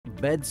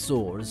bed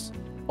sores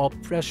or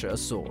pressure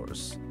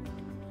sores.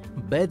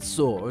 Bed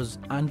sores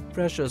and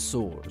pressure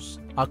sores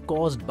are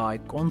caused by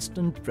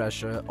constant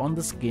pressure on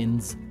the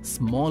skin's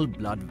small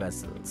blood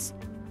vessels.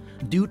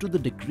 Due to the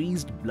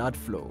decreased blood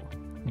flow,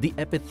 the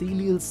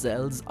epithelial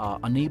cells are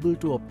unable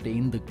to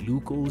obtain the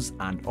glucose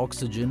and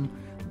oxygen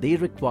they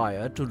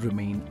require to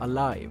remain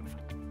alive.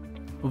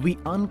 We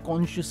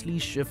unconsciously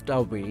shift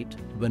our weight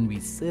when we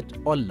sit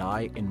or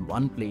lie in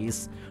one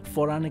place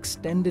for an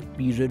extended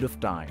period of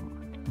time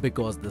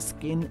because the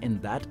skin in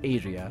that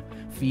area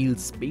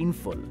feels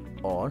painful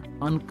or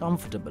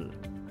uncomfortable.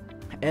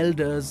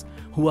 Elders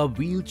who are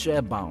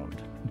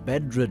wheelchair-bound,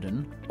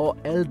 bedridden, or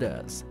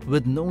elders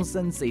with no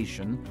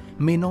sensation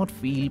may not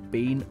feel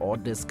pain or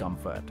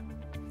discomfort.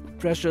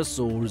 Pressure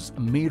sores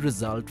may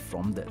result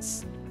from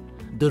this.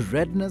 The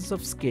redness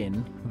of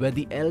skin where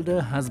the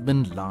elder has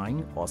been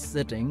lying or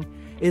sitting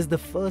is the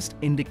first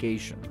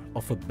indication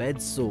of a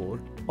bed sore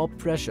or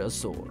pressure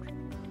sore.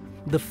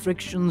 The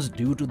frictions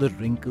due to the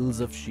wrinkles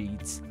of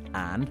sheets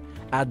and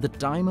at the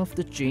time of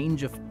the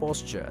change of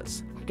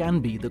postures can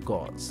be the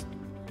cause.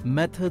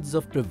 Methods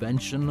of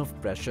prevention of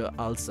pressure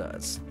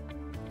ulcers.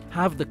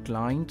 Have the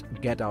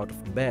client get out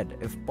of bed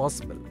if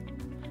possible.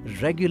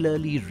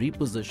 Regularly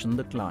reposition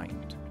the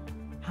client.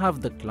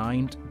 Have the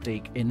client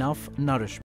take enough nourishment.